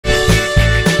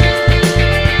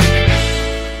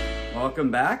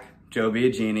Welcome back, Joe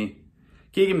Biagini.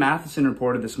 Keegan Matheson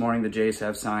reported this morning the Jays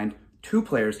have signed 2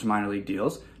 players to minor league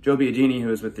deals. Joe Biagini, who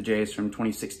was with the Jays from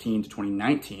 2016 to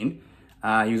 2019.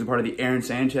 He was a part of the Aaron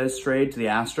Sanchez trade to the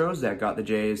Astros that got the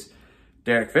Jays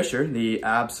Derek Fisher, the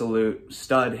absolute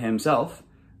stud himself.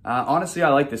 Honestly, I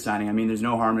like this signing. I mean, there's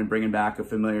no harm in bringing back a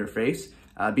familiar face.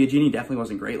 Biagini definitely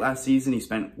wasn't great last season. He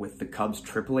spent with the Cubs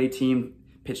AAA team,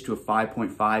 pitched to a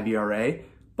 5.5 ERA,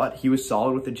 but he was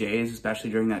solid with the Jays, especially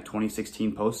during that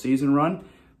 2016 postseason run.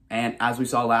 And as we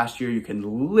saw last year, you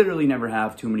can literally never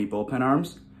have too many bullpen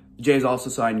arms. The Jays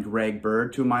also signed Greg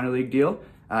Bird to a minor league deal.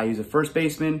 He was a first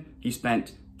baseman. He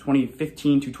spent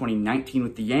 2015 to 2019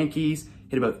 with the Yankees,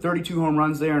 hit about 32 home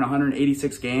runs there in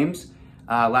 186 games.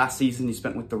 Last season, he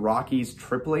spent with the Rockies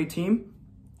AAA team.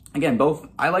 Again,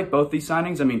 I like both these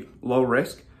signings. I mean, low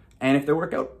risk, and if they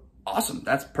work out, awesome.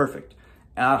 That's perfect.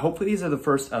 Hopefully, these are the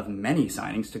first of many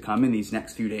signings to come in these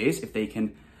next few days. If they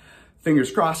can, fingers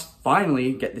crossed,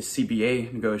 finally get the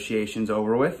CBA negotiations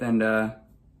over with, and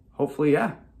hopefully,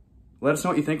 yeah. Let us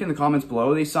know what you think in the comments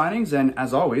below these signings, and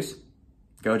as always,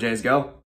 go Jays, go.